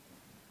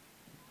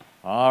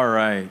All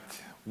right.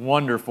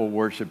 Wonderful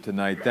worship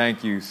tonight.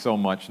 Thank you so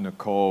much,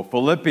 Nicole.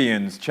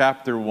 Philippians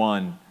chapter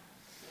 1.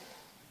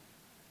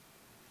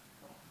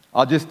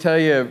 I'll just tell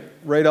you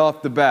right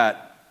off the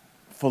bat,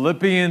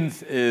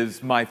 Philippians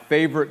is my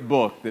favorite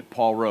book that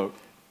Paul wrote.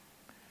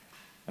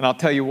 And I'll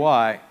tell you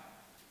why.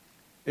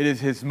 It is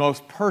his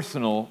most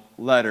personal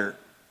letter.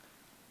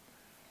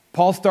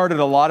 Paul started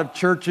a lot of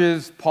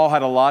churches. Paul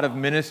had a lot of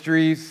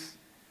ministries.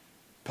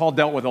 Paul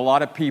dealt with a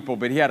lot of people,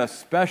 but he had a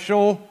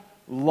special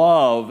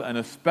love and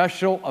a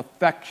special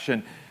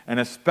affection and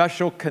a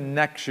special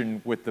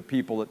connection with the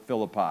people at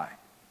Philippi.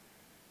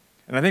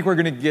 And I think we're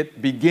going to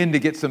begin to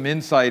get some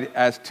insight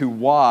as to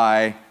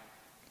why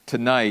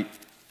tonight.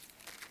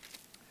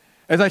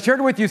 As I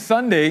shared with you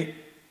Sunday,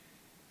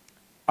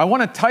 I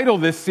want to title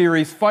this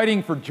series,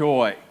 Fighting for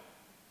Joy.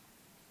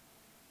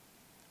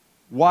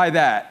 Why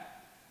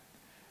that?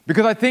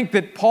 Because I think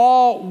that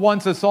Paul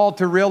wants us all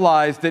to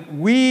realize that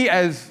we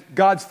as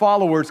God's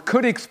followers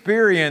could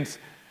experience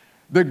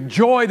the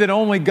joy that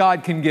only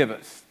God can give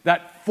us,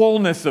 that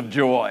fullness of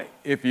joy,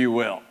 if you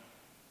will,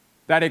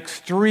 that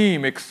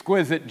extreme,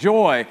 exquisite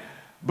joy.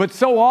 But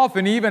so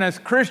often, even as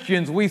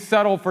Christians, we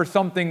settle for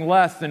something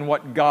less than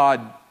what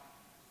God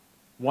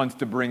wants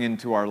to bring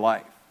into our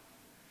life.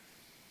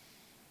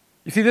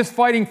 You see, this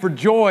fighting for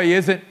joy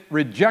isn't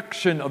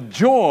rejection of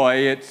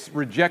joy, it's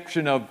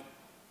rejection of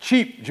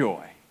cheap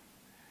joy.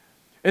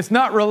 It's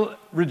not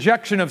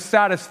rejection of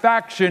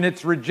satisfaction,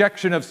 it's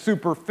rejection of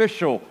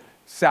superficial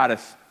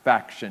satisfaction.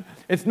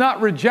 It's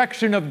not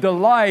rejection of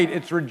delight,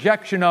 it's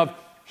rejection of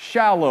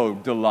shallow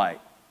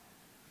delight.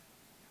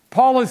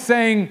 Paul is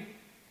saying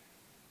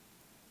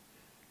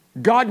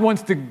God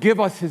wants to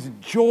give us His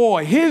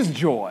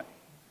joy,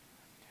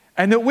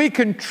 and that we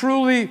can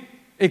truly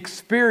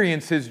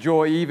experience His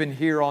joy even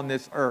here on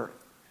this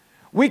earth.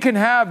 We can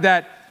have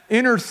that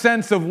inner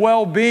sense of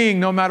well-being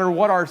no matter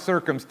what our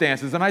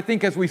circumstances. And I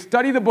think as we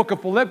study the book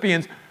of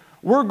Philippians,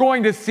 we're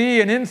going to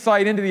see an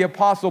insight into the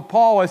Apostle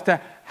Paul as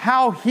to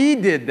how he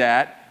did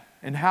that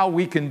and how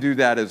we can do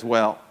that as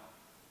well.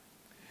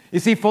 You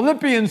see,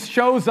 Philippians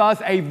shows us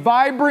a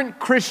vibrant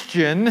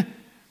Christian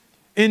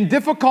in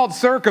difficult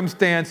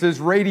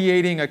circumstances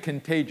radiating a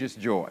contagious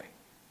joy.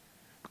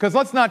 Because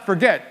let's not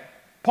forget,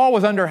 Paul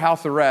was under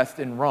house arrest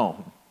in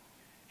Rome.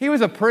 He was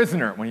a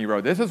prisoner when he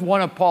wrote this. This is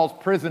one of Paul's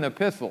prison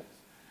epistles.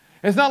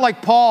 It's not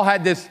like Paul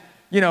had this,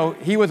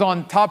 he was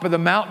on top of the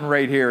mountain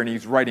right here and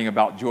he's writing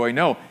about joy.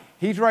 No,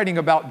 he's writing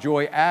about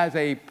joy as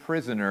a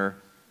prisoner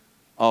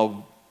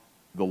of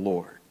the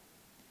Lord.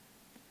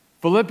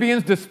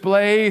 Philippians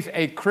displays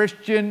a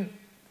Christian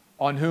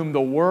on whom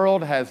the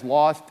world has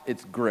lost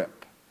its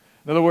grip.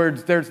 In other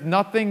words, there's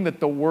nothing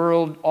that the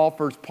world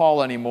offers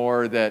Paul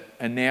anymore that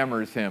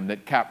enamors him,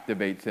 that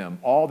captivates him.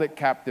 All that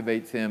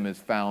captivates him is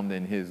found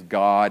in his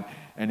God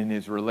and in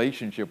his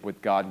relationship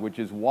with God, which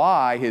is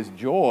why his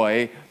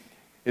joy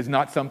is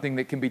not something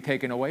that can be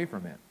taken away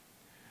from him.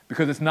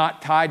 Because it's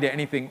not tied to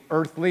anything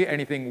earthly,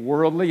 anything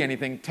worldly,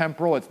 anything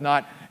temporal. It's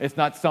not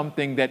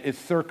something that is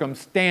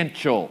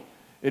circumstantial.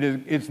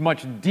 It's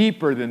much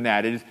deeper than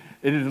that. It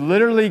is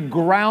literally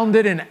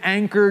grounded and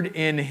anchored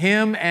in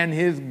Him and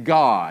His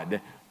God.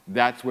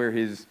 That's where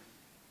his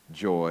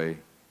joy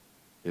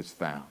is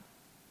found.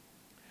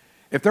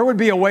 If there would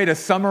be a way to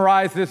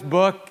summarize this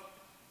book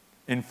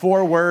in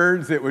 4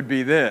 words, it would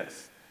be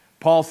this.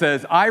 Paul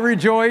says, I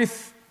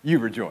rejoice, you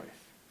rejoice.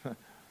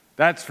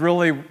 That's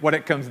really what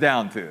it comes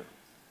down to.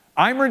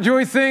 I'm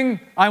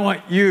rejoicing, I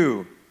want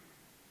you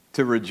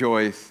to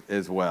rejoice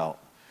as well.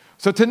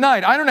 So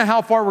tonight, I don't know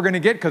how far we're going to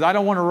get because I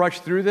don't want to rush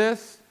through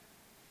this,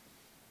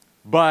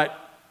 but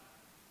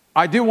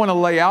I do want to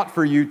lay out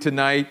for you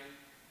tonight,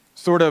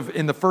 sort of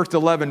in the first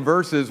 11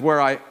 verses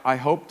where I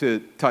hope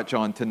to touch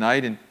on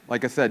tonight. And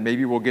like I said,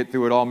 maybe we'll get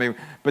through it all,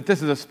 but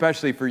this is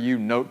especially for you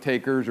note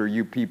takers or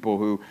you people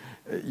who,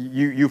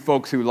 you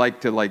folks who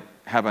like to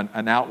have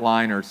an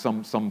outline or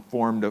some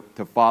form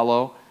to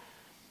follow.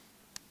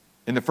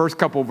 In the first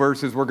couple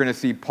verses, we're going to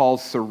see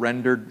Paul's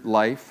surrendered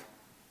life.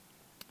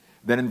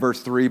 Then in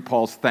verse 3,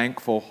 Paul's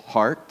thankful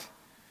heart.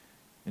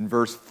 In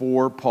verse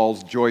 4,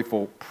 Paul's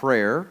joyful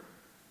prayer.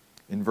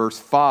 In verse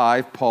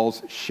 5,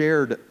 Paul's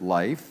shared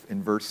life.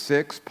 In verse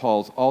 6,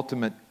 Paul's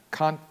ultimate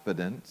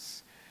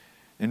confidence.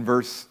 In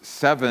verse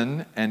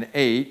 7 and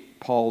 8,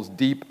 Paul's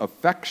deep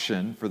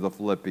affection for the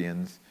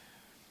Philippians.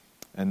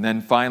 And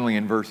then finally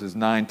in verses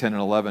 9, 10,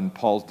 and 11,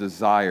 Paul's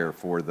desire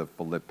for the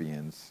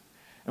Philippians.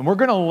 And we're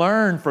going to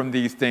learn from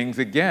these things,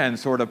 again,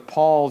 sort of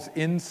Paul's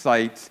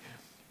insights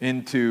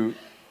into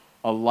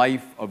a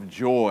life of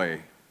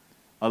joy,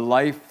 a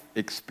life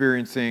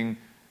experiencing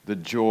the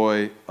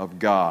joy of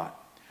God.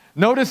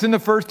 Notice in the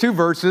first 2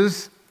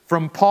 verses,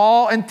 from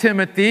Paul and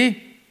Timothy,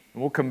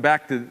 and we'll come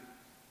back to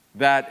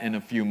that in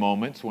a few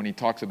moments when he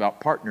talks about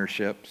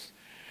partnerships,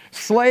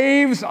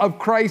 slaves of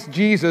Christ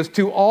Jesus,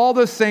 to all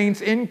the saints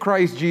in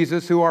Christ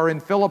Jesus who are in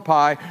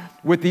Philippi,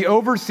 with the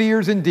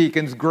overseers and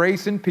deacons,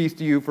 grace and peace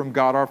to you from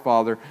God our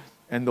Father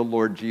and the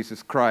Lord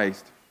Jesus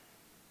Christ.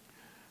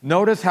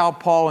 Notice how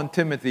Paul and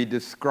Timothy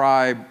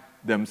describe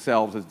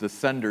themselves as the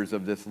senders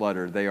of this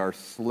letter. They are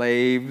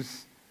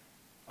slaves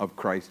of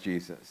Christ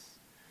Jesus.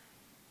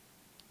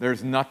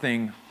 There's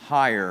nothing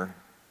higher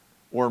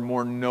or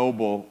more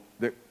noble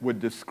that would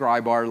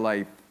describe our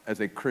life as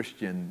a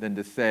Christian than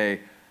to say,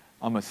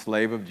 I'm a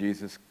slave of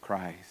Jesus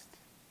Christ.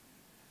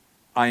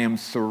 I am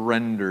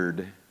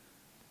surrendered.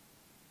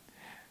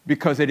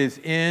 Because it is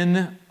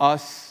in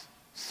us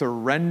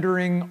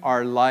surrendering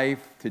our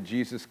life to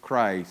Jesus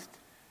Christ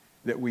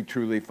that we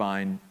truly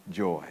find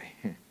joy.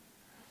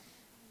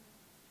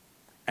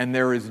 And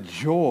there is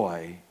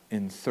joy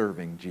in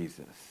serving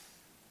Jesus.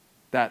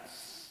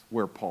 That's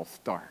where Paul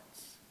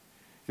starts.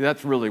 See,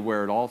 that's really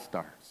where it all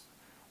starts.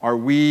 Are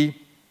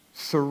we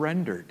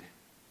surrendered?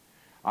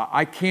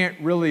 I can't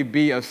really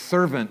be a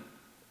servant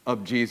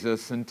of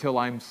Jesus until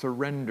I'm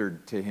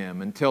surrendered to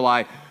him, until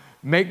I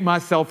make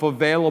myself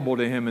available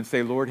to him and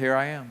say, Lord, here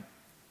I am.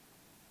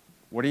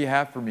 What do you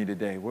have for me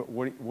today?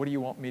 What do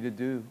you want me to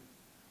do?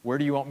 Where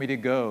do you want me to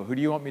go? Who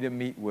do you want me to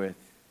meet with?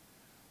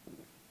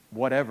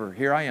 Whatever.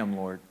 Here I am,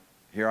 Lord.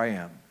 Here I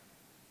am.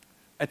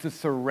 It's a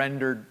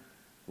surrendered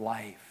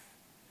life.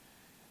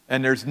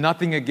 And there's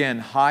nothing, again,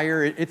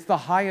 higher. It's the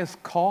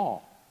highest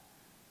call.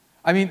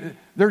 I mean,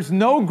 there's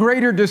no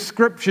greater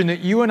description that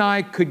you and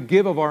I could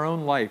give of our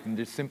own life than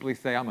just simply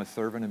say, I'm a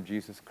servant of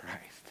Jesus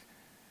Christ.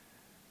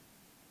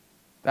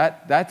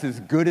 That's as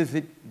good as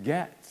it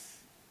gets.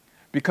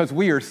 Because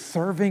we are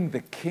serving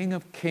the King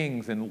of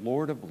Kings and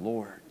Lord of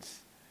Lords.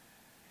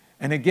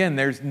 And again,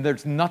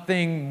 there's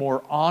nothing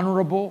more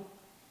honorable.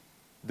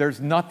 There's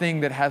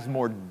nothing that has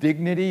more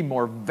dignity,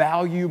 more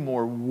value,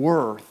 more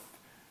worth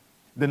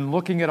than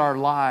looking at our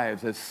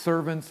lives as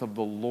servants of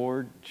the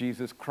Lord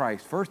Jesus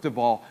Christ. First of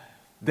all,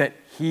 that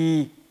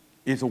he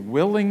is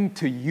willing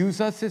to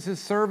use us as his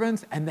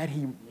servants and that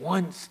he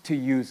wants to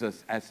use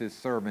us as his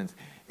servants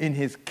in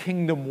his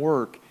kingdom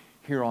work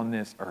here on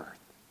this earth.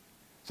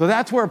 So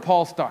that's where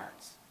Paul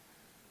starts.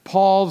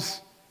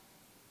 Paul's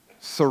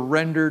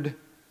surrendered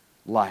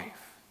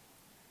life.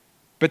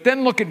 But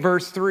then look at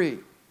verse 3.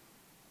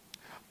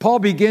 Paul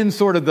begins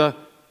sort of the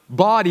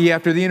body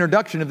after the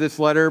introduction of this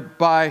letter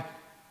by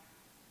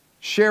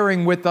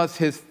sharing with us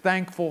his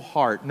thankful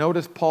heart.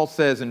 Notice Paul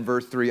says in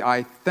verse 3,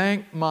 I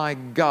thank my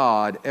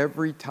God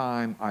every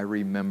time I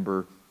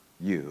remember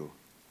you.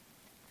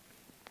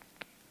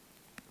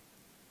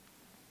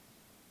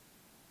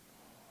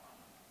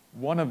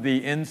 One of the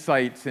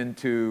insights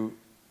into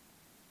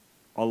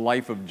a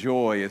life of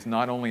joy is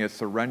not only a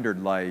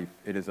surrendered life,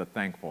 it is a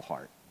thankful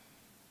heart.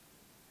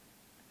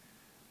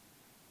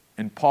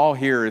 And Paul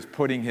here is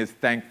putting his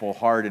thankful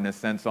heart, in a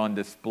sense, on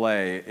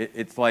display.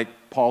 It's like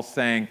Paul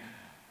saying,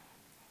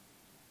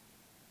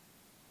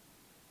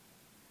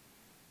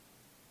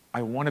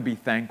 I want to be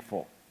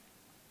thankful.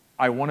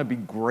 I want to be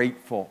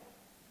grateful.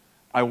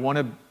 I want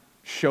to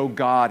show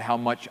God how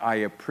much I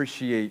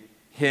appreciate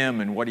him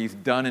and what he's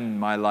done in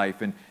my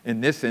life, and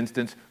in this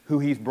instance, who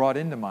he's brought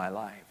into my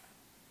life.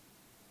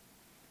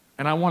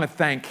 And I want to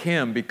thank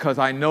him because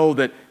I know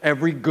that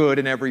every good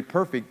and every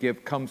perfect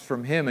gift comes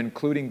from him,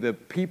 including the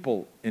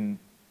people in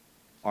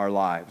our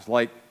lives,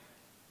 like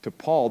to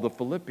Paul, the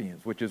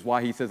Philippians, which is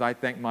why he says, I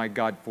thank my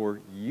God for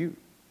you.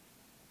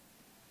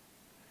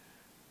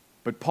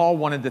 But Paul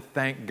wanted to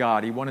thank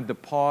God. He wanted to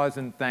pause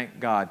and thank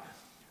God.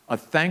 A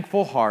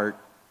thankful heart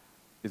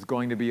is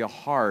going to be a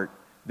heart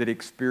that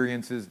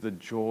experiences the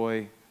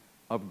joy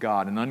of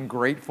God. An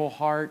ungrateful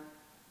heart,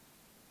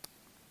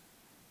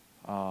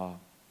 a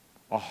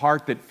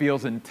heart that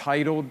feels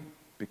entitled,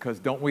 because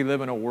don't we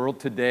live in a world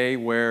today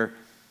where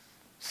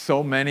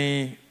so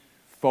many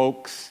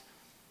folks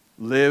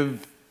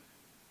live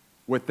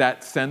with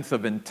that sense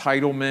of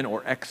entitlement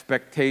or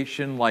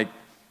expectation, like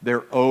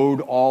they're owed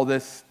all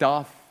this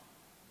stuff?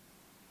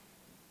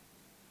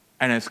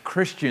 And as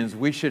Christians,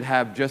 we should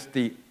have just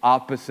the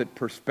opposite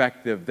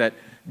perspective, that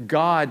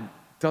God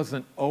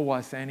doesn't owe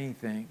us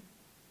anything.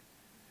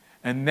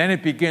 And then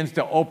it begins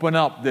to open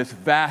up this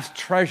vast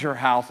treasure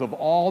house of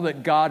all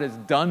that God has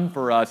done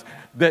for us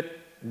that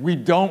we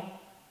don't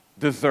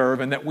deserve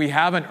and that we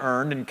haven't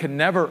earned and can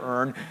never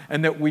earn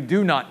and that we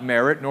do not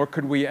merit, nor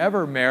could we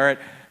ever merit.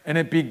 And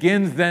it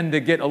begins then to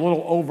get a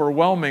little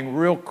overwhelming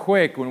real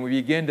quick when we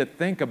begin to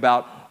think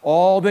about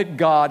all that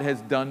God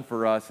has done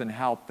for us and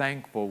how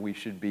thankful we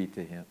should be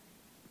to him.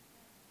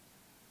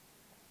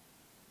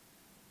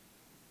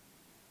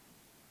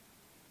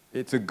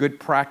 It's a good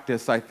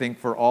practice, I think,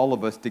 for all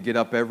of us to get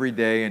up every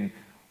day, and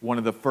one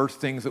of the first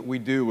things that we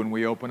do when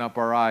we open up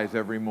our eyes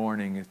every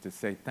morning is to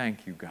say,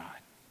 thank you, God.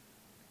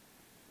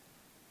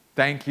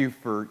 Thank you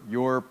for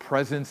your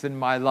presence in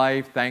my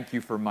life. Thank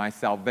you for my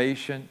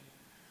salvation.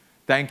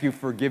 Thank you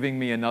for giving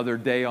me another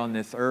day on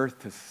this earth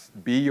to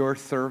be your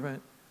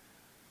servant.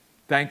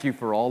 Thank you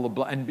for all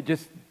the and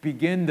just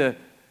begin to,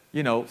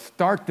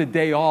 start the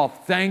day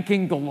off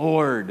thanking the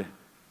Lord.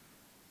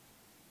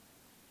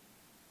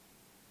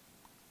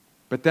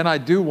 But then I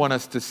do want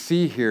us to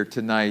see here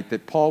tonight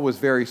that Paul was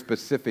very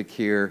specific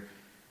here.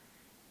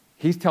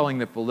 He's telling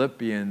the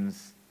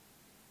Philippians,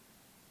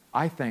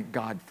 I thank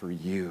God for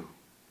you.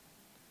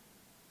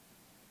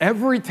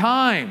 Every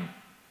time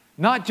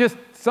Not just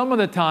some of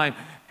the time.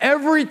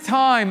 Every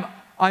time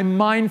I'm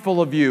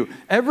mindful of you,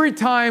 every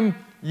time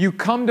you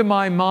come to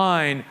my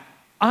mind,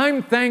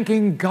 I'm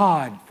thanking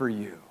God for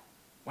you.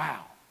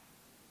 Wow.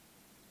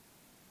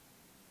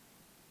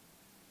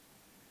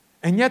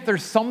 And yet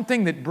there's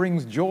something that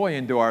brings joy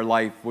into our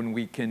life when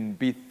we can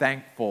be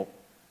thankful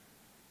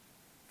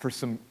for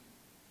some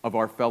of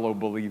our fellow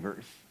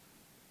believers.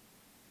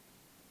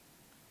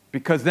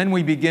 Because then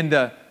we begin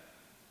to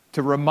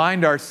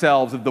remind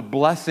ourselves of the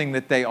blessing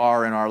that they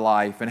are in our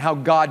life and how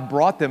God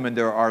brought them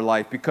into our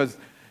life, because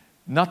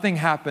nothing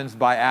happens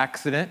by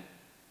accident.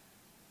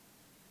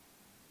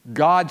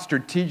 God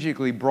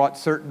strategically brought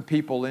certain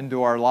people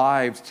into our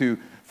lives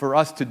for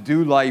us to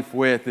do life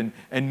with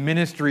and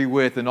ministry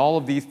with and all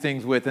of these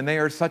things with, and they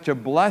are such a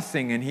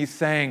blessing. And He's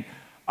saying,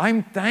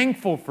 I'm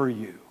thankful for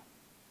you.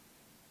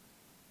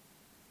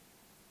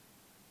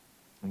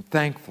 I'm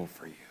thankful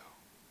for you.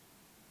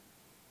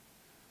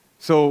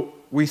 So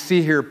we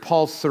see here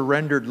Paul's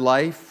surrendered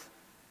life.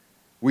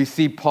 We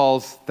see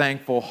Paul's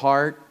thankful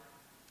heart.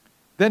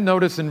 Then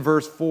notice in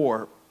verse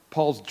 4,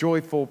 Paul's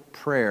joyful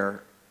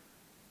prayer.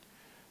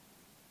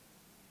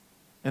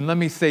 And let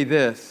me say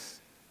this.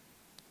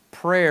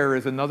 Prayer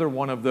is another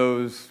one of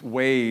those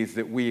ways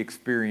that we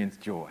experience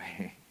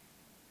joy.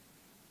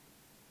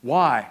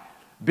 Why?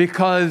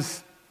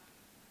 Because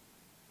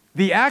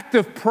the act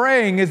of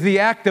praying is the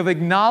act of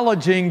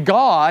acknowledging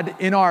God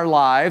in our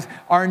lives,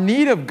 our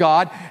need of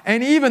God,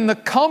 and even the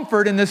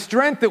comfort and the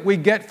strength that we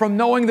get from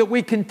knowing that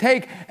we can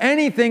take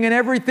anything and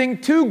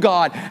everything to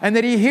God, and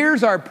that He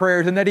hears our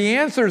prayers, and that He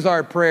answers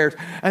our prayers,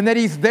 and that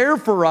He's there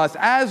for us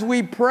as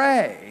we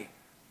pray.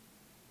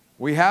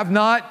 We have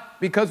not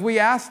because we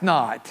ask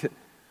not.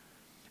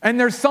 And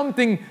there's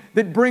something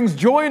that brings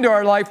joy into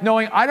our life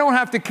knowing I don't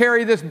have to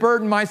carry this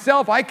burden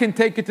myself. I can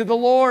take it to the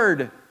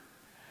Lord.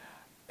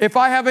 If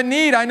I have a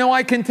need, I know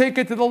I can take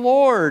it to the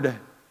Lord.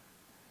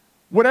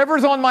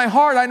 Whatever's on my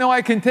heart, I know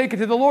I can take it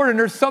to the Lord. And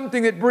there's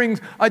something that brings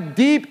a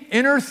deep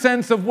inner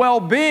sense of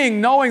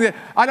well-being, knowing that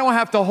I don't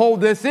have to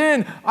hold this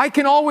in. I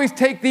can always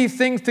take these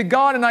things to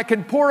God, and I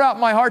can pour out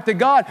my heart to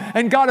God.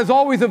 And God is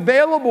always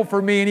available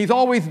for me, and He's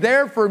always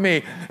there for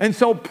me. And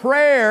so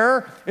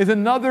prayer is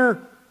another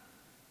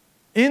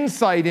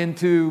insight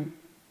into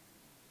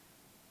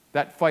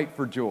that fight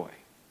for joy.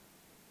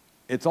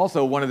 It's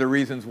also one of the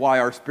reasons why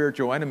our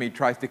spiritual enemy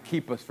tries to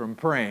keep us from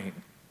praying.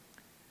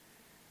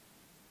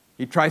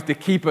 He tries to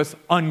keep us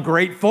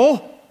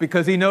ungrateful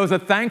because he knows a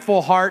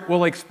thankful heart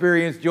will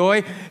experience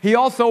joy. He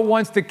also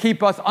wants to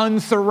keep us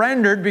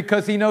unsurrendered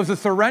because he knows a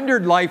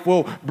surrendered life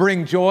will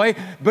bring joy.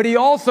 But he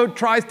also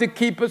tries to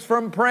keep us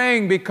from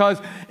praying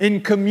because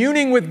in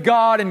communing with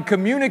God and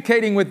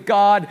communicating with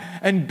God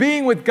and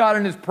being with God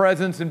in His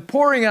presence and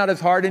pouring out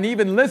His heart and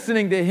even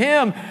listening to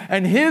Him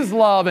and His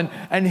love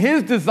and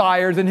His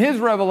desires and His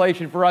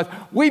revelation for us,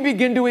 we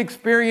begin to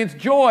experience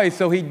joy.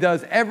 So he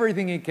does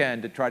everything he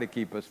can to try to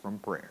keep us from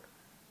prayer.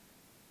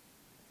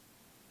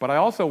 But I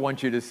also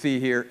want you to see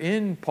here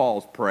in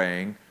Paul's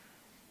praying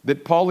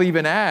that Paul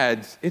even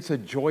adds, it's a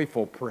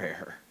joyful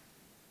prayer.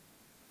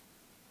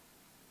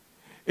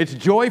 It's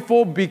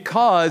joyful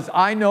because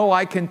I know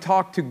I can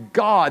talk to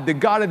God, the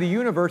God of the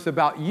universe,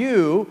 about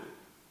you,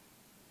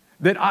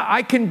 that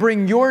I can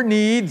bring your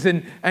needs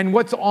and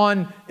what's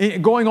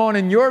going on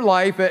in your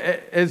life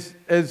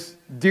as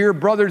dear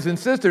brothers and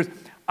sisters.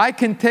 I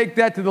can take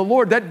that to the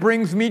Lord. That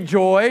brings me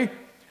joy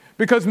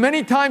because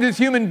many times as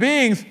human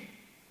beings,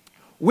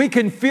 we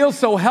can feel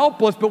so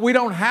helpless, but we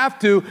don't have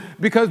to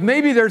because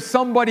maybe there's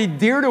somebody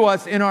dear to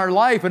us in our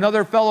life,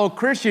 another fellow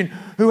Christian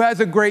who has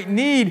a great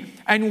need,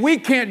 and we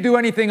can't do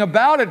anything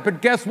about it.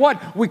 But guess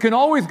what? We can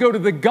always go to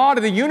the God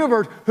of the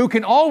universe who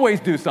can always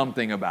do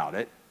something about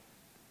it.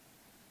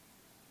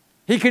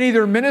 He can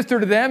either minister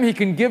to them, He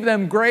can give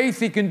them grace,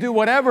 He can do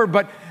whatever,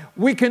 but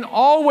we can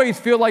always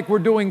feel like we're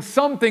doing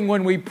something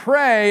when we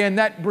pray, and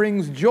that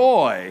brings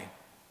joy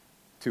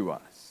to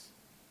us.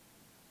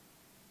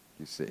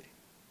 You see.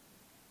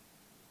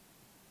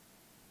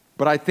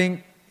 But I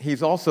think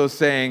he's also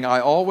saying, I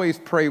always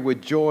pray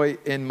with joy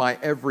in my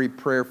every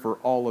prayer for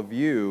all of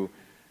you,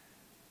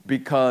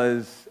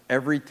 because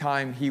every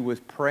time he was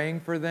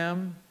praying for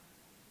them,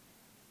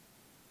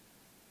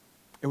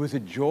 it was a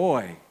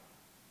joy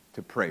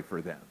to pray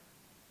for them.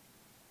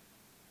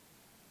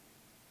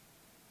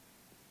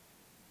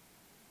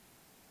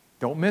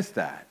 Don't miss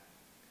that.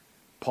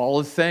 Paul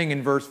is saying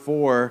in verse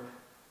 4,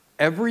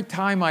 every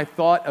time I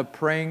thought of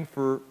praying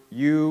for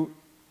you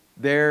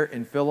there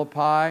in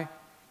Philippi,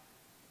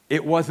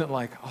 it wasn't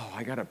like, oh,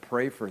 I got to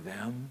pray for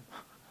them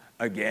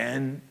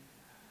again.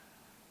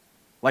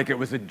 Like it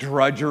was a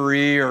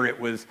drudgery or it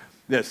was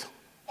this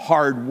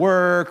hard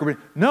work.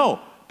 No,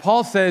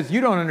 Paul says,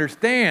 you don't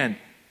understand.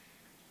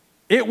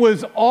 It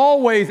was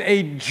always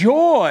a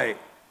joy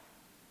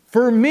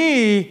for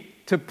me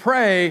to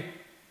pray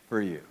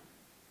for you.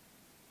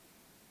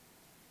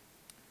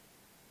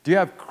 Do you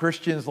have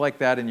Christians like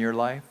that in your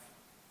life?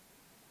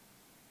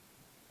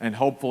 And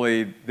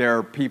hopefully there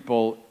are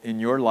people in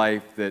your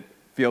life that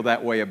feel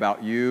that way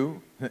about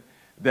you,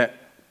 that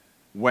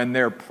when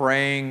they're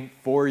praying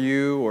for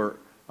you or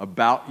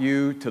about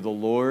you to the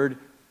Lord,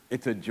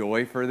 it's a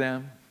joy for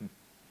them?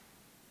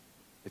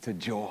 It's a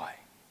joy.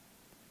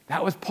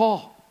 That was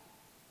Paul.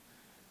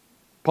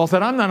 Paul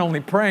said, I'm not only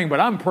praying, but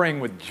I'm praying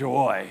with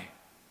joy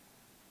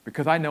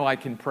because I know I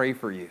can pray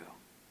for you.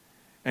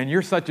 And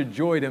you're such a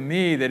joy to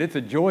me that it's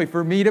a joy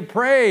for me to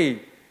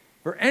pray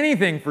for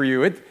anything for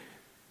you. It's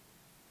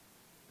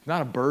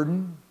not a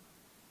burden.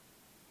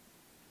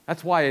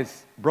 That's why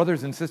as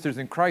brothers and sisters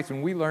in Christ,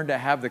 when we learn to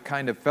have the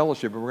kind of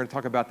fellowship, and we're going to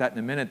talk about that in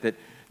a minute,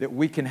 that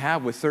we can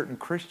have with certain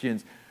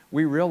Christians,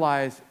 we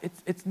realize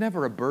it's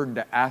never a burden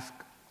to ask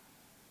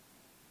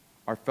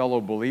our fellow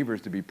believers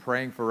to be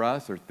praying for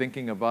us or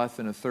thinking of us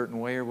in a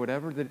certain way or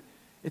whatever. That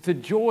it's a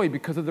joy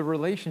because of the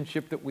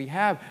relationship that we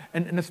have,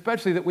 and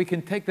especially that we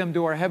can take them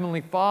to our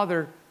Heavenly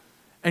Father,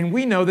 and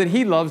we know that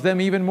He loves them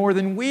even more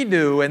than we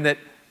do, and that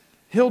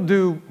He'll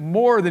do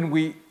more than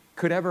we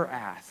could ever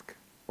ask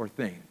or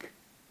think,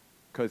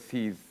 because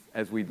He's,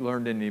 as we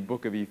learned in the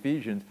book of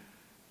Ephesians,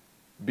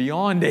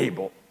 beyond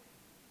able,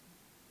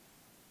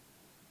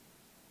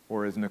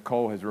 or as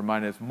Nicole has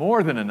reminded us,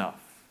 more than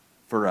enough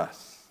for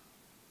us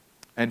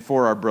and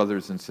for our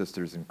brothers and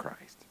sisters in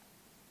Christ.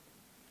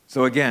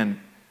 So again,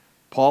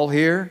 Paul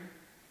here,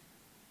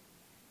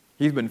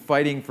 he's been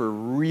fighting for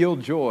real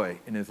joy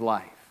in his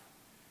life,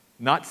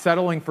 not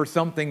settling for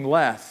something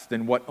less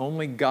than what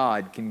only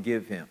God can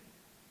give him.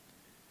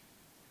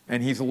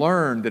 And he's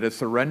learned that a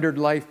surrendered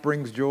life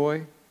brings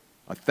joy,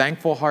 a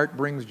thankful heart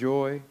brings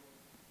joy,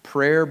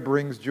 prayer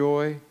brings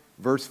joy.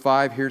 Verse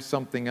 5, here's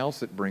something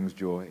else that brings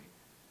joy.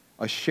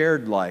 A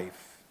shared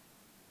life,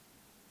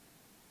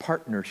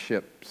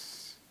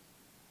 partnerships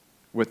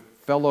with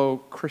fellow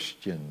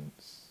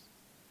Christians.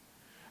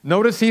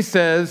 Notice he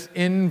says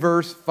in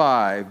verse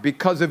 5,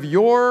 because of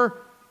your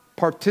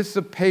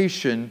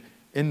participation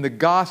in the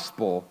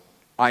gospel,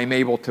 I am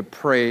able to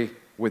pray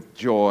with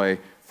joy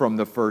from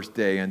the first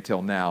day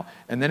until now.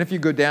 And then if you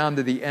go down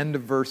to the end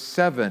of verse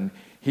 7,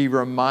 he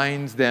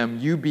reminds them,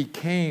 you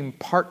became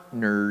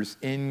partners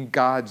in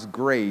God's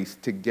grace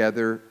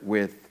together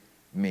with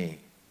me.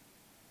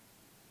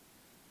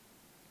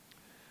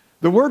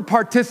 The word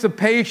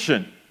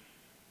participation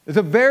is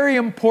a very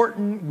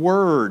important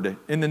word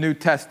in the New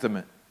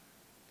Testament.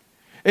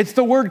 It's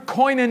the word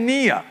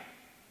koinonia.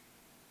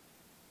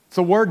 It's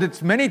a word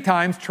that's many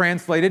times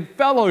translated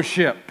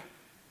fellowship.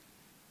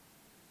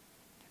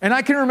 And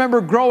I can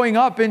remember growing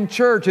up in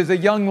church as a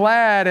young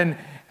lad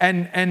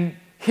and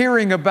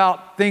hearing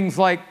about things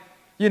like,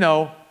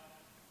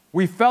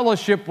 we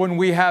fellowship when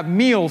we have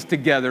meals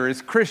together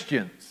as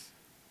Christians.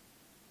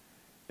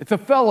 It's a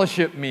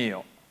fellowship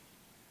meal.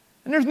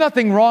 And there's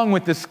nothing wrong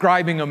with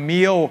describing a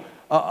meal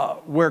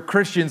where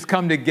Christians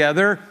come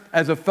together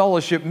as a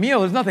fellowship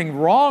meal. There's nothing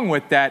wrong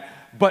with that.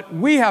 But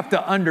we have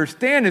to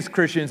understand as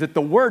Christians that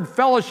the word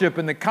fellowship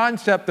and the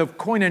concept of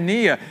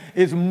koinonia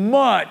is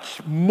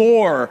much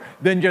more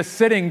than just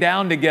sitting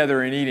down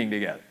together and eating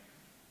together.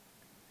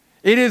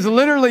 It is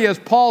literally, as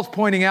Paul's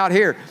pointing out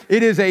here,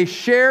 it is a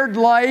shared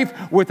life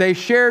with a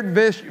shared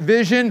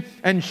vision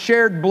and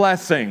shared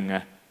blessing.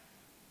 It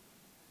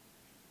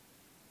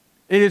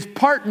is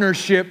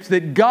partnerships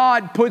that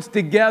God puts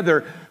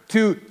together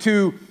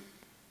to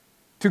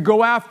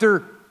go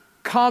after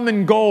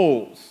common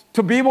goals,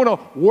 to be able to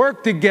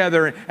work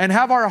together and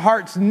have our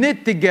hearts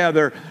knit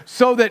together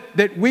so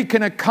that we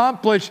can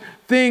accomplish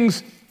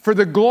things for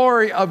the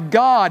glory of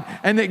God,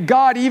 and that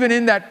God, even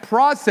in that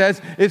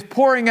process, is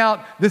pouring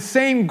out the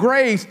same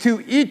grace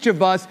to each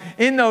of us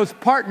in those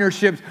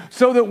partnerships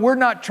so that we're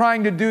not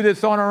trying to do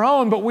this on our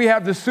own, but we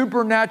have the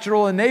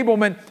supernatural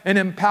enablement and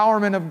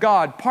empowerment of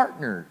God.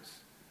 Partners.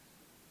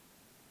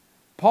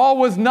 Paul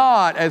was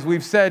not, as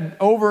we've said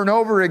over and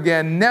over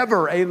again,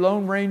 never a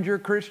Lone Ranger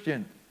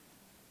Christian.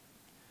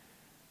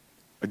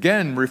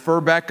 Again,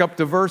 refer back up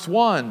to verse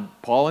 1,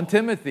 Paul and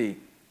Timothy.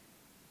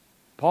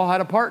 Paul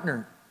had a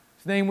partner.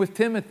 His name was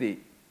Timothy.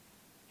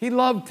 He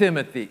loved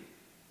Timothy.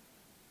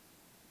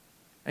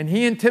 And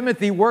he and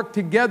Timothy worked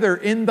together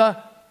in the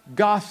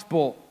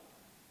gospel,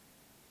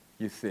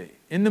 you see,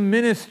 in the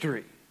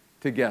ministry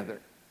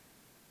together.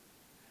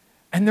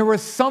 And there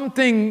was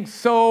something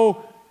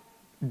so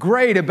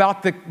great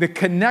about the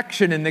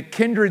connection and the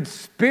kindred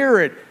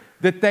spirit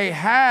that they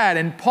had.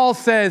 And Paul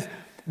says,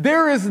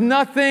 there is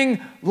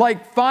nothing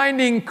like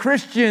finding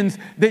Christians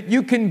that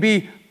you can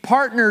be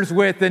partners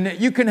with and that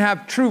you can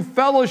have true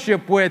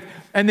fellowship with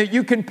and that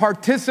you can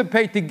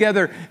participate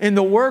together in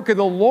the work of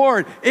the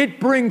Lord. It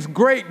brings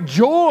great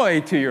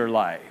joy to your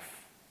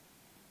life.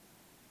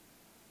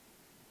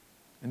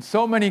 And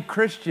so many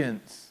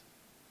Christians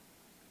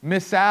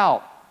miss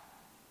out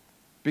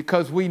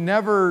because we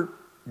never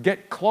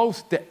get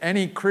close to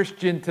any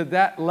Christian to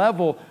that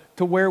level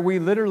to where we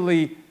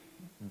literally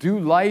do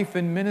life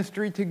and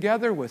ministry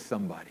together with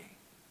somebody.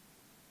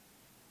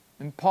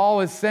 And Paul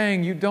is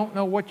saying you don't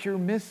know what you're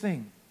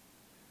missing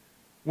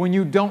when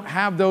you don't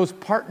have those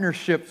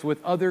partnerships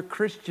with other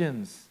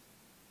Christians.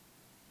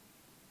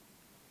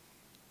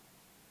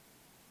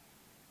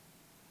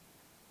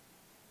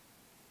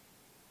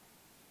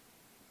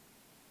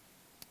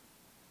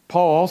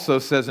 Paul also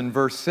says in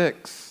verse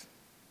 6,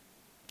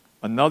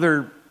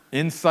 another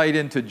insight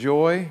into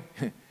joy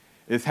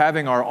is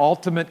having our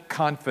ultimate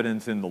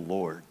confidence in the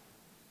Lord.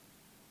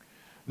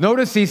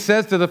 Notice he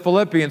says to the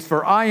Philippians,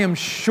 for I am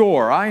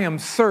sure, I am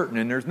certain,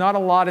 and there's not a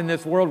lot in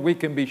this world we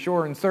can be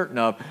sure and certain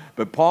of,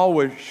 but Paul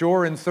was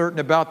sure and certain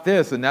about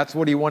this, and that's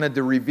what he wanted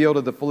to reveal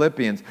to the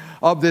Philippians,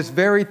 of this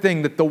very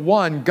thing, that the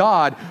one,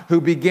 God, who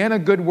began a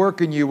good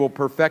work in you will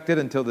perfect it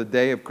until the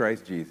day of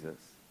Christ Jesus.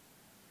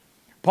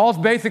 Paul's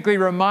basically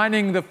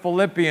reminding the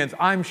Philippians,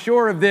 I'm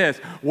sure of this,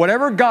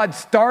 whatever God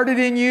started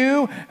in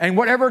you and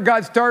whatever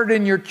God started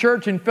in your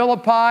church in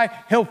Philippi,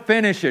 he'll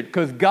finish it,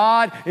 because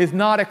God is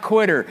not a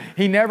quitter.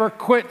 He never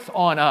quits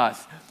on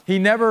us. He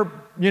never,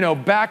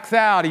 backs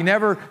out. He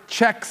never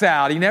checks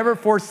out. He never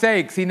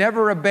forsakes. He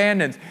never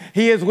abandons.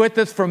 He is with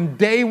us from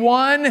day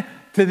one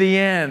to the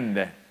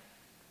end.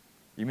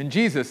 Even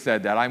Jesus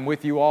said that, I'm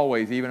with you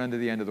always, even unto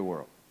the end of the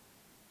world.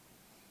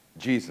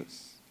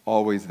 Jesus,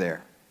 always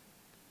there.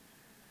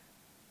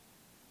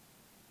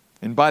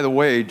 And by the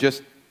way,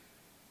 just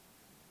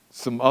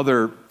some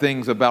other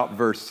things about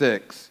verse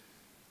 6.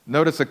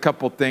 Notice a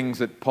couple things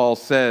that Paul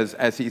says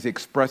as he's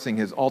expressing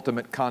his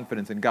ultimate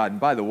confidence in God.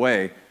 And by the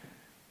way,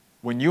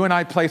 when you and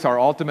I place our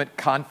ultimate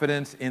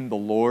confidence in the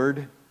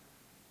Lord,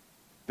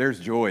 there's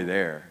joy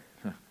there.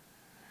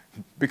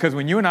 Because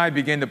when you and I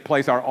begin to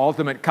place our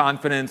ultimate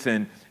confidence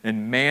in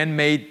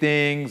man-made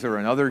things or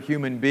in other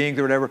human beings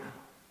or whatever,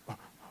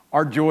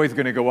 our joy is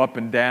going to go up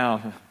and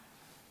down.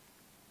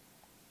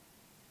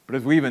 But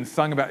as we even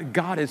sung about,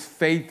 God is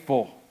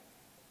faithful.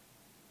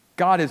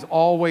 God is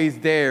always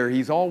there.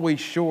 He's always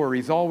sure.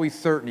 He's always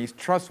certain. He's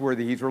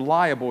trustworthy. He's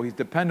reliable. He's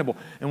dependable.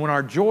 And when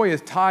our joy is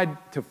tied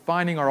to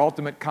finding our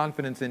ultimate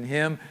confidence in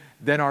Him,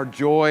 then our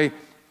joy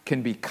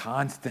can be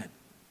constant.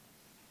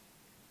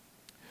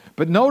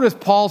 But notice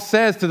Paul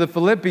says to the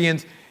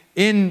Philippians,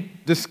 in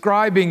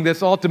describing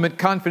this ultimate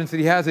confidence that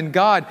he has in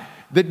God,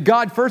 that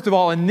God, first of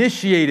all,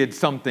 initiated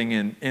something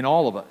in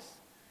all of us.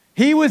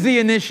 He was the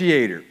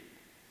initiator.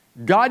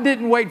 God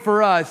didn't wait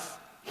for us.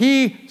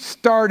 He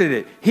started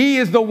it. He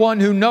is the one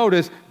who,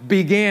 notice,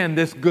 began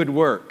this good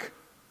work.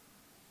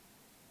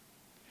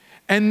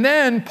 And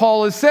then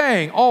Paul is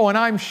saying, and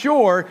I'm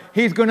sure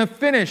He's going to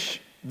finish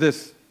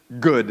this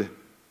good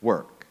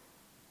work.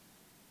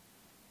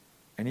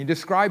 And he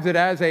describes it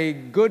as a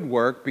good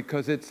work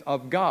because it's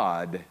of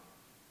God,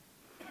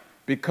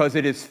 because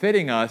it is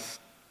fitting us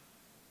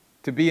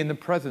to be in the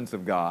presence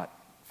of God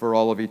for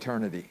all of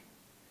eternity,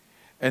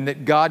 and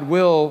that God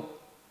will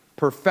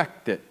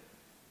perfect it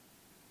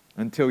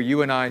until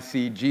you and I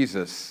see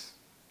Jesus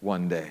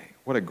one day.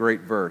 What a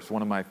great verse,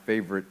 one of my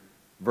favorite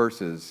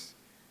verses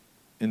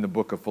in the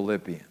book of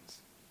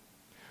Philippians.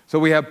 So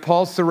we have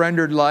Paul's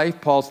surrendered life,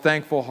 Paul's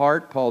thankful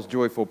heart, Paul's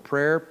joyful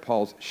prayer,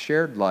 Paul's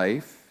shared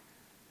life,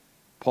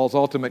 Paul's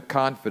ultimate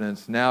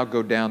confidence. Now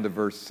go down to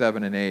verse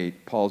 7 and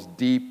 8, Paul's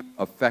deep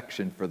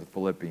affection for the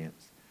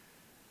Philippians.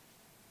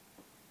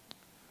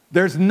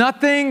 There's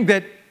nothing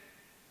that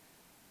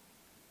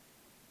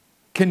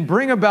can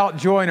bring about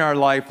joy in our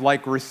life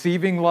like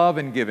receiving love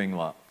and giving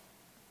love.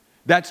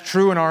 That's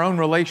true in our own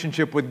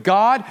relationship with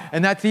God,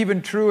 and that's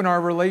even true in our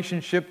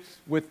relationships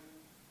with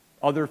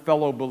other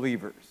fellow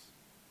believers.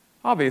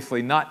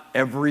 Obviously, not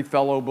every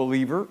fellow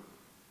believer,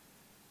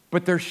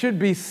 but there should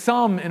be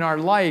some in our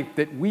life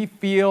that we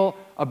feel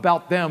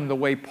about them the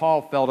way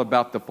Paul felt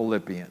about the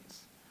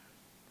Philippians.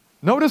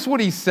 Notice what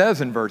he says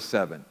in verse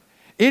 7.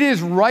 It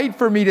is right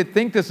for me to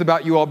think this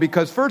about you all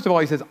because, first of all,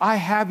 he says, I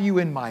have you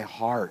in my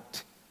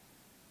heart.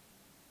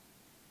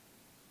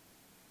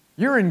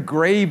 You're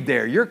engraved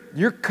there.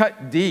 You're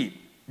cut deep.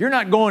 You're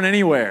not going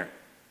anywhere.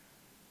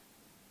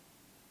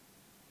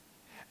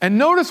 And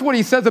notice what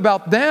he says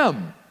about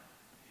them.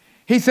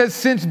 He says,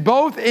 since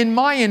both in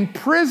my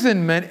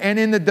imprisonment and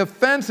in the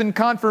defense and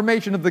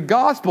confirmation of the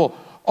gospel,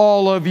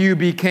 all of you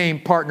became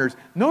partners.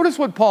 Notice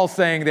what Paul's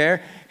saying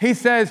there. He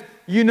says,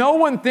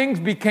 when things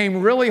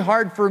became really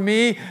hard for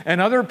me and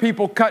other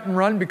people cut and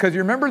run, because you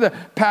remember the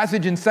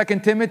passage in 2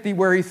 Timothy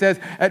where he says,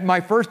 at my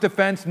first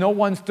offense, no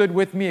one stood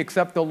with me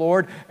except the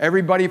Lord.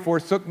 Everybody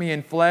forsook me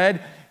and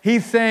fled.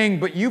 He's saying,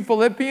 but you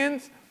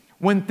Philippians,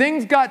 when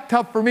things got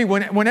tough for me,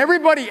 when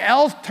everybody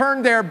else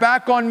turned their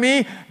back on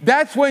me,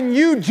 that's when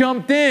you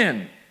jumped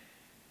in.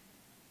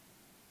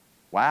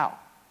 Wow.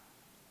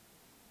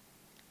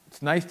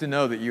 It's nice to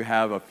know that you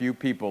have a few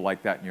people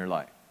like that in your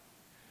life.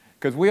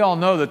 Because we all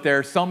know that there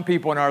are some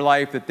people in our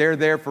life that they're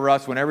there for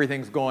us when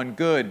everything's going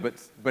good,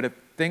 but if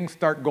things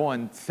start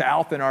going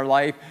south in our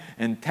life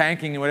and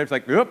tanking and whatever, it's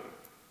like, oop,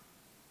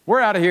 we're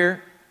out of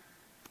here.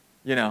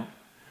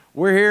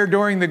 We're here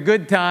during the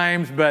good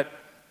times, but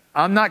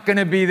I'm not going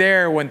to be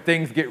there when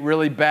things get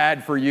really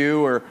bad for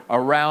you or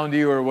around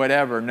you or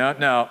whatever.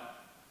 No,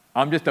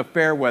 I'm just a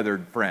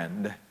fair-weathered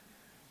friend.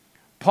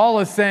 Paul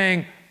is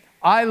saying,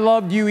 I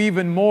loved you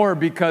even more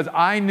because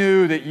I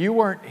knew that you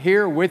weren't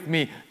here with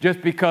me just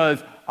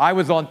because I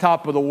was on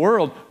top of the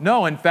world.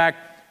 No, in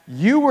fact,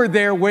 you were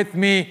there with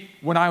me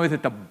when I was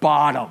at the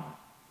bottom.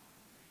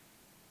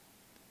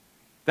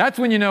 That's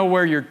when you know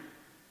where your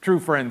true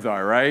friends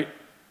are, right?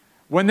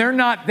 When they're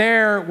not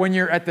there when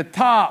you're at the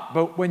top,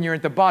 but when you're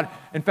at the bottom.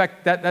 In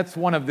fact, that's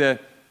one of the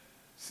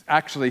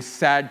actually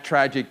sad,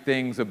 tragic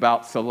things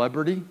about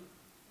celebrity,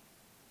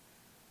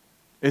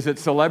 is that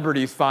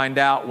celebrities find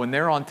out when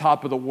they're on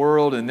top of the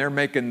world and they're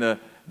making the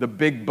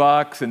big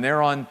bucks and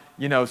they're on,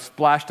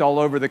 splashed all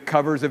over the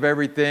covers of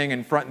everything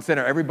and front and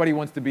center, everybody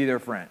wants to be their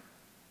friend.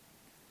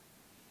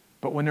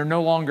 But when they're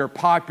no longer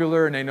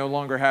popular and they no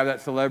longer have that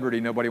celebrity,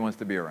 nobody wants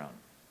to be around.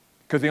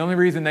 Because the only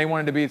reason they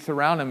wanted to be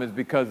around them is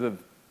because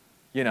of,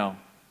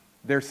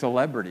 their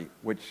celebrity,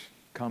 which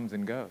comes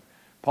and goes.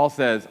 Paul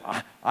says,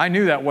 I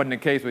knew that wasn't the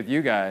case with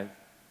you guys,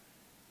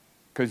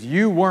 because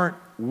you weren't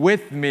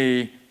with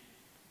me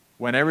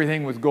when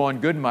everything was going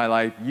good in my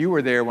life. You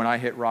were there when I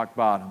hit rock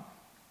bottom.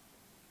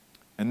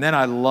 And then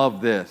I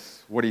love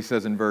this, what he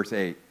says in verse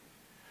 8.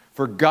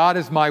 For God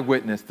is my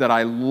witness that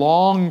I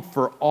long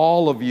for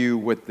all of you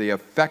with the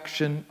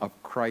affection of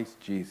Christ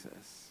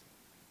Jesus.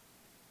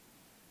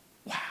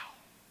 Wow.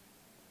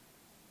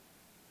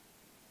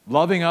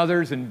 Loving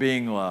others and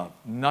being loved.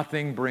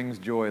 Nothing brings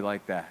joy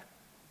like that.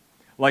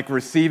 Like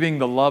receiving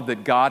the love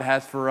that God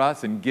has for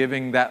us and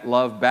giving that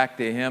love back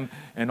to Him,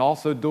 and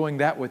also doing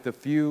that with a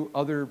few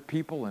other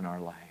people in our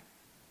life.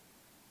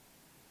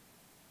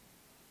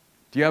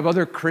 Do you have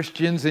other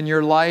Christians in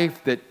your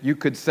life that you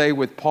could say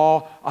with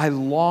Paul, I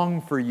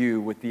long for you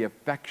with the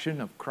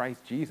affection of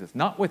Christ Jesus?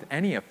 Not with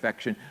any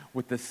affection,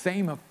 with the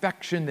same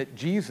affection that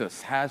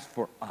Jesus has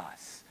for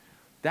us.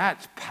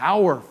 That's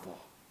powerful.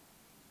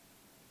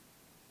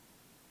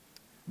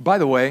 By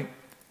the way,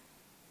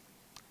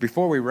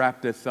 before we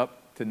wrap this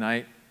up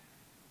tonight,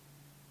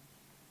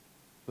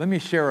 let me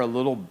share a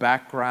little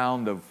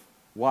background of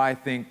why I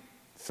think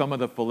some of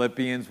the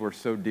Philippians were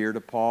so dear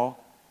to Paul.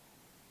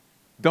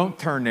 Don't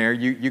turn there.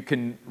 You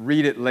can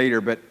read it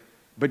later, but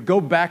go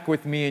back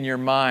with me in your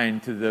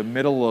mind to the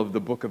middle of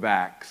the book of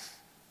Acts.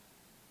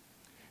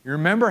 You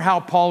remember how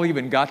Paul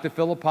even got to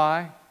Philippi?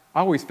 I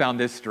always found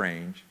this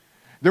strange.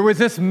 There was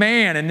this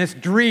man in this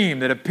dream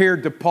that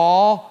appeared to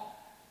Paul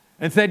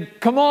and said,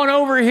 come on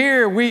over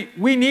here. We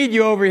need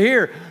you over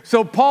here.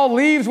 So Paul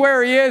leaves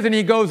where he is and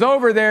he goes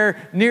over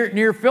there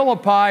near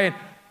Philippi. And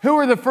who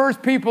are the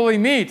first people he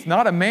meets?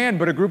 Not a man,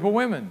 but a group of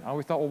women. I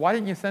always thought, well, why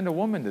didn't you send a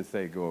woman to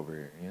say, go over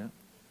here?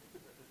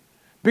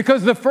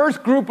 Because the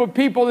first group of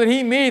people that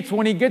he meets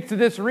when he gets to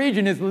this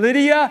region is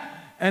Lydia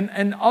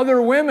and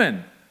other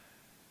women.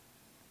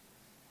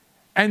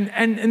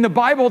 And the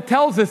Bible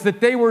tells us that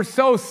they were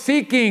so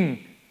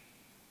seeking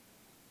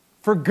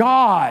for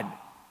God.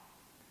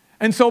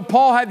 And so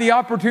Paul had the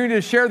opportunity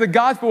to share the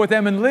gospel with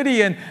them, and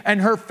Lydia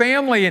and her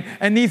family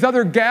and these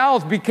other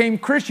gals became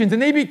Christians,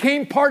 and they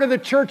became part of the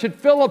church at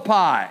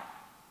Philippi.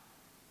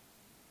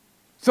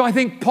 So I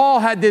think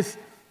Paul had this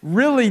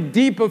really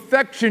deep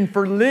affection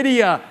for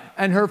Lydia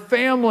and her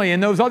family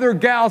and those other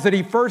gals that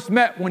he first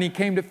met when he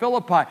came to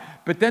Philippi.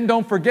 But then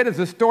don't forget, as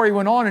the story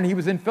went on and he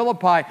was in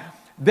Philippi,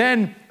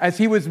 then as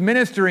he was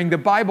ministering, the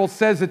Bible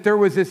says that there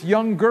was this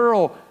young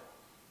girl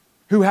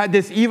who had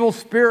this evil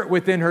spirit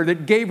within her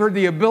that gave her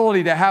the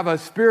ability to have a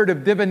spirit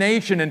of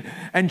divination,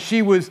 and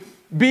she was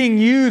being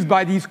used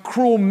by these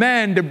cruel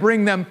men to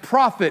bring them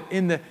profit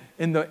in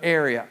the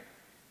area.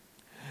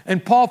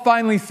 And Paul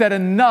finally said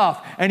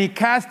enough, and he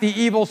cast the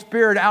evil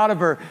spirit out of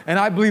her. And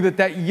I believe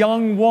that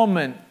young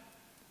woman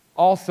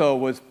also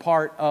was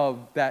part of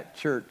that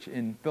church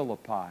in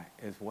Philippi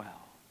as well.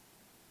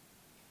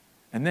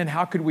 And then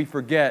how could we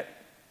forget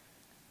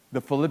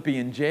the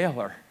Philippian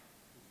jailer?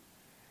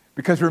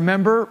 Because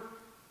remember,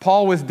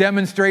 Paul was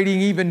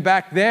demonstrating even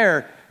back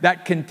there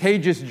that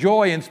contagious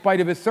joy in spite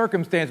of his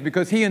circumstance,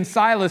 because he and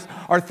Silas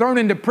are thrown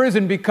into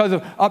prison because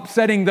of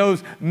upsetting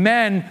those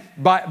men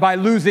by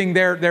losing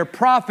their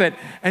profit.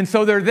 And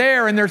so they're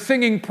there and they're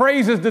singing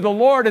praises to the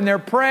Lord and they're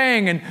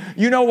praying. And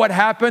you know what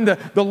happened?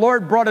 The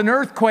Lord brought an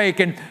earthquake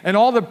and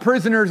all the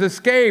prisoners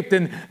escaped.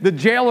 And the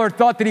jailer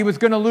thought that he was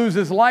going to lose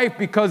his life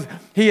because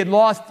he had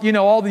lost,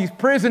 all these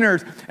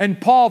prisoners. And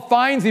Paul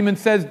finds him and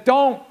says,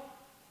 don't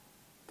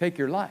take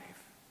your life.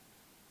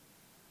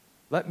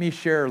 Let me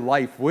share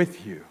life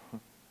with you.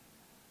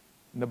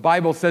 And the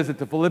Bible says that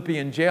the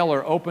Philippian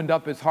jailer opened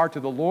up his heart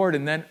to the Lord,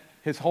 and then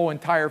his whole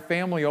entire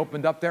family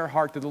opened up their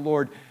heart to the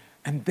Lord,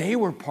 and they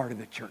were part of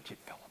the church at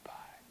Philippi.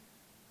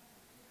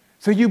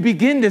 So you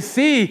begin to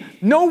see,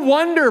 no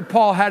wonder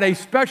Paul had a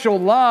special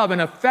love and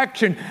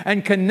affection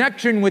and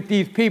connection with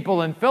these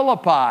people in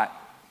Philippi.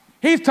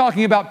 He's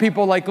talking about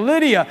people like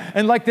Lydia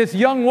and like this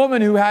young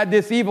woman who had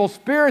this evil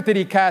spirit that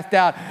he cast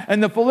out,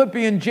 and the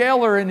Philippian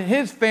jailer and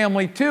his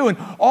family too. And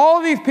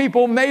all these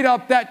people made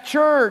up that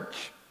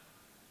church.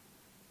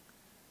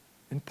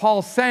 And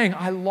Paul's saying,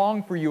 I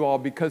long for you all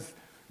because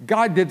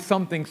God did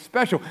something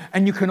special.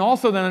 And you can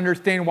also then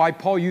understand why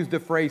Paul used the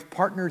phrase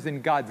partners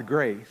in God's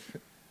grace.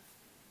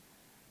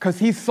 Because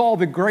he saw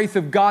the grace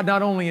of God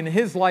not only in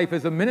his life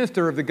as a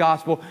minister of the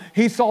gospel,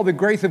 he saw the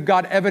grace of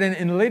God evident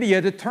in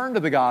Lydia to turn to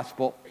the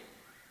gospel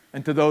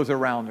and to those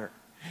around her.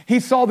 He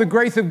saw the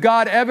grace of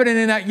God evident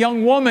in that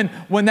young woman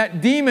when that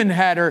demon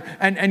had her,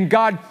 and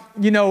God,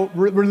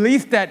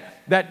 released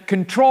that that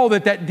control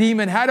that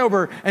demon had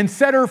over her and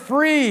set her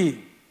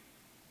free.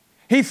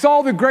 He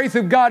saw the grace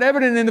of God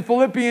evident in the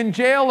Philippian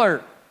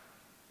jailer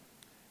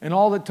and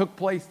all that took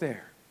place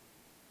there.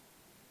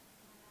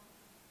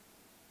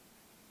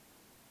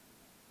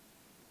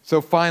 So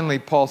finally,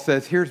 Paul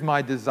says, here's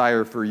my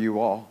desire for you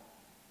all.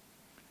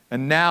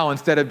 And now,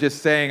 instead of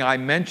just saying, I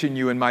mention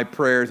you in my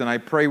prayers and I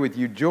pray with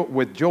you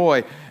with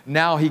joy,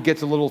 now he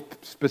gets a little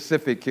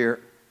specific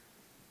here.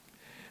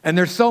 And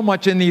there's so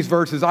much in these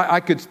verses. I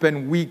could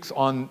spend weeks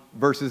on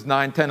verses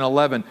 9, 10,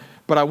 11,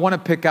 but I want to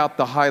pick out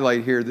the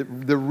highlight here.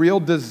 The real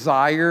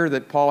desire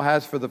that Paul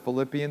has for the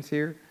Philippians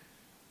here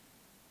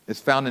is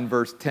found in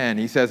verse 10.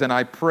 He says, and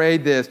I pray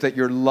this, that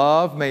your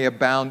love may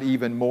abound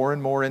even more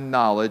and more in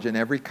knowledge and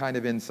every kind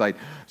of insight,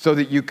 so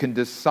that you can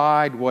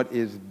decide what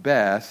is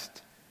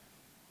best,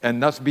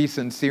 and thus be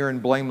sincere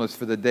and blameless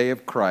for the day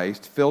of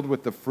Christ, filled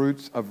with the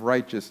fruits of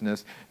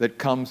righteousness that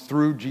comes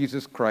through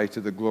Jesus Christ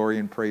to the glory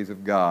and praise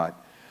of God.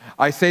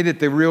 I say that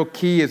the real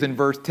key is in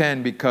verse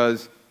 10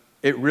 because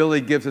it really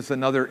gives us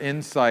another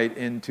insight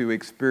into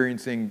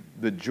experiencing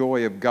the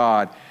joy of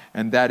God,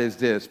 and that is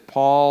this.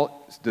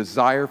 Paul's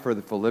desire for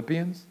the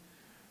Philippians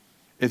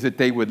is that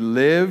they would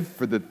live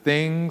for the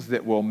things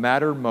that will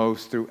matter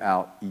most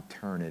throughout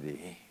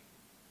eternity.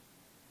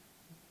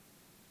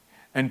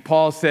 And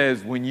Paul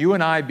says, when you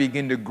and I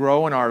begin to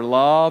grow in our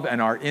love and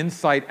our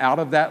insight out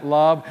of that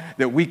love,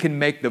 that we can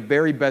make the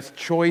very best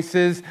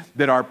choices,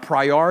 that our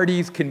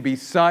priorities can be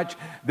such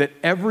that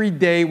every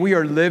day we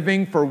are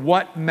living for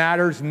what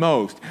matters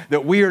most,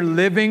 that we are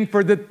living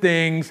for the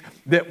things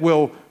that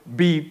will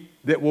be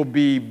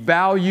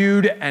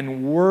valued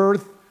and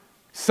worth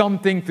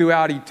something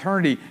throughout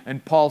eternity.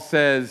 And Paul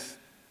says,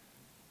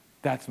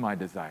 that's my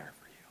desire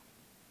for you.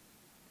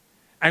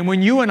 And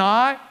when you and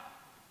I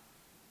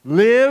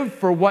live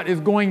for what is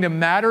going to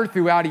matter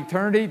throughout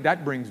eternity,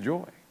 that brings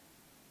joy.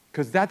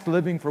 Because that's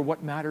living for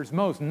what matters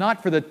most.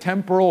 Not for the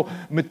temporal,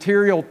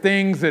 material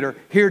things that are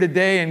here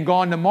today and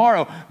gone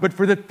tomorrow, but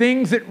for the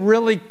things that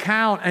really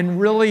count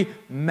and really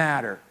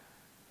matter.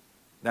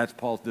 That's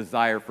Paul's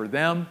desire for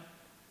them.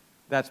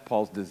 That's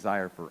Paul's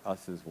desire for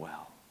us as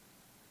well.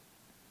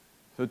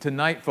 So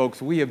tonight,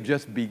 folks, we have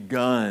just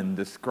begun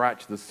to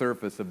scratch the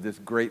surface of this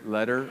great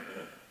letter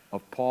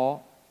of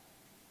Paul.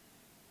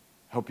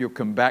 Hope you'll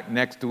come back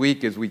next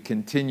week as we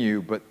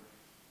continue, but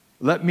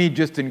let me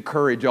just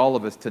encourage all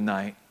of us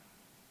tonight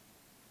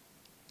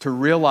to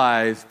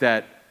realize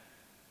that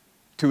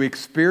to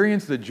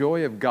experience the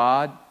joy of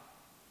God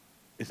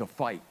is a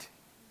fight.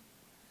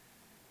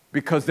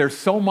 Because there's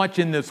so much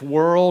in this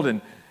world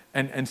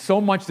and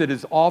so much that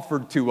is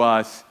offered to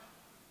us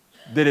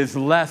that is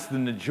less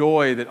than the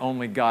joy that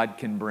only God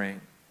can bring.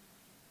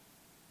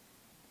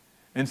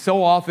 And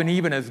so often,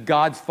 even as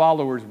God's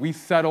followers, we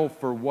settle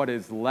for what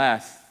is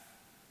less.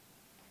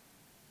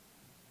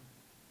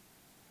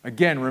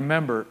 Again,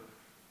 remember,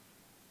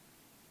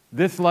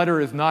 this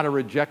letter is not a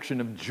rejection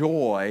of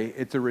joy,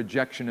 it's a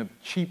rejection of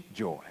cheap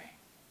joy.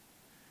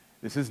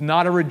 This is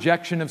not a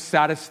rejection of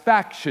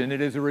satisfaction,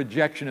 it is a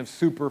rejection of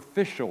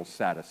superficial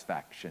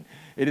satisfaction.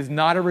 It is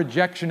not a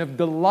rejection of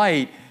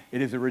delight,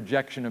 it is a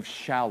rejection of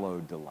shallow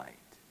delight.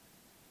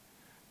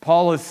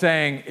 Paul is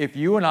saying, if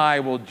you and I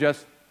will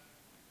just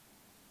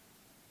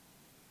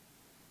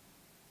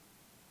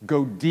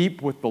go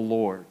deep with the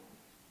Lord,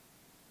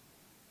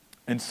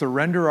 and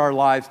surrender our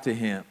lives to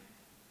Him,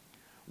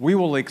 we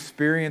will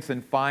experience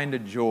and find a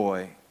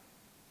joy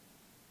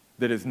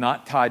that is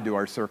not tied to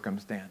our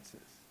circumstances,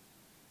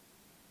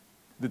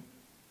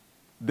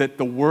 that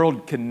the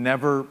world can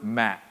never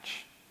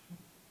match,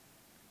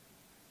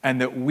 and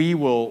that we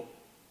will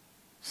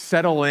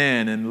settle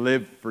in and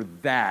live for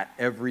that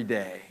every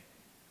day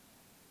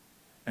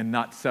and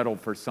not settle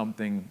for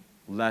something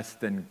less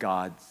than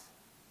God's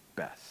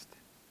best.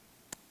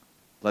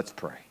 Let's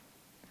pray.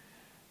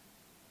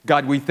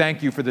 God, we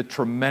thank you for the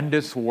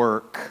tremendous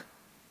work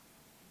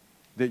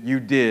that you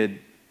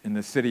did in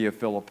the city of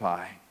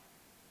Philippi.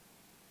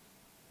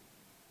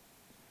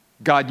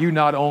 God, you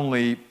not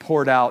only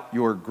poured out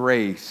your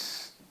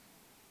grace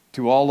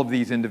to all of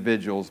these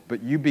individuals,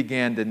 but you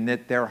began to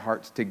knit their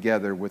hearts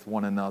together with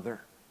one another.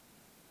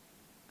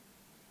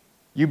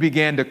 You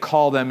began to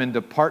call them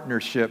into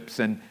partnerships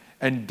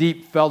and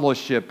deep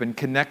fellowship and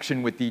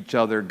connection with each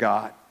other,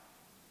 God,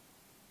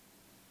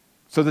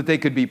 so that they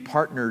could be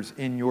partners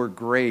in your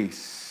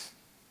grace,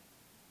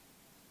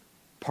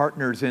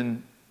 partners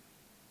in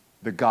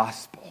the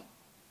gospel.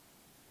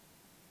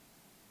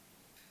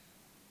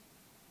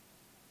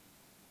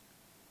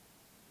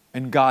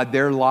 And God,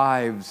 their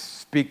lives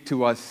speak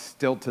to us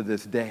still to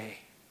this day.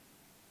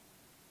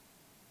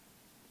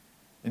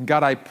 And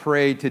God, I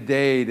pray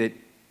today that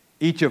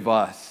each of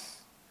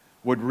us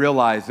would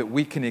realize that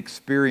we can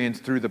experience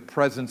through the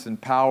presence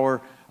and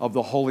power of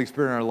the Holy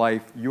Spirit in our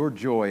life your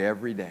joy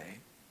every day.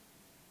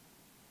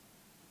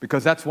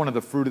 Because that's one of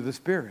the fruit of the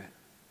Spirit.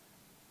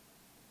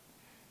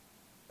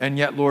 And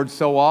yet, Lord,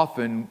 so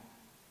often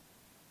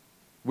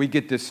we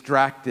get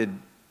distracted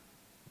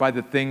by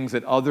the things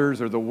that others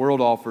or the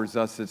world offers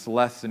us that's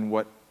less than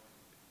what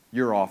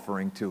you're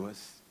offering to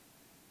us.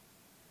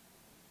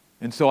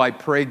 And so I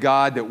pray,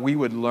 God, that we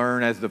would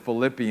learn as the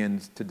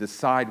Philippians to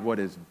decide what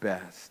is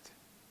best.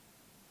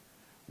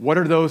 What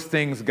are those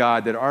things,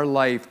 God, that our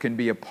life can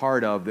be a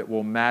part of that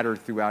will matter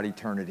throughout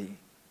eternity?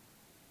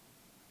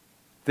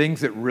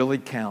 Things that really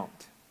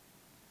count.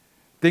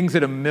 Things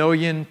that 1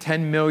 million,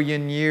 10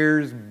 million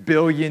years,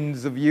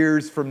 billions of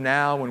years from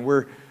now, when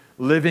we're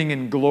living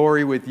in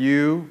glory with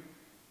you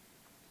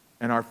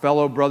and our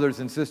fellow brothers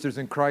and sisters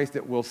in Christ,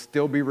 that we'll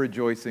still be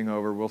rejoicing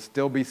over, we'll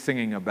still be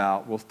singing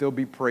about, we'll still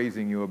be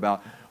praising you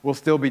about, we'll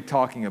still be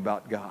talking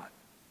about God.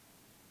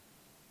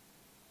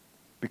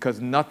 Because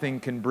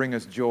nothing can bring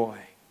us joy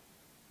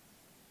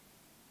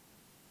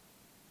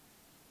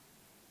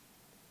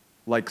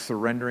like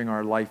surrendering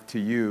our life to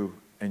you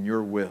and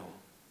your will.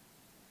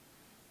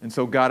 And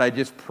so, God, I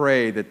just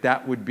pray that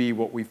that would be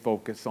what we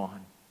focus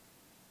on.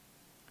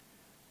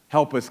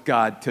 Help us,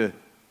 God, to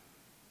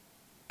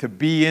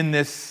be in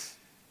this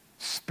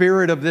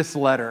spirit of this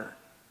letter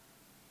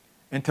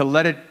and to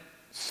let it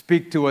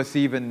speak to us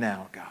even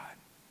now, God.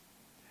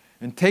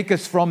 And take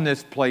us from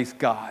this place,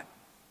 God,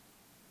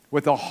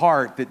 with a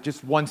heart that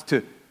just wants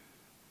to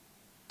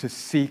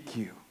seek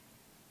you,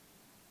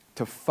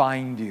 to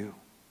find you,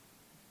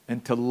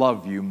 and to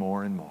love you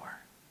more and more.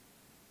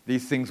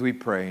 These things we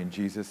pray in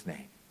Jesus'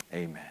 name.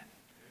 Amen.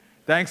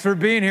 Thanks for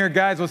being here,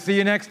 guys. We'll see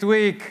you next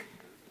week.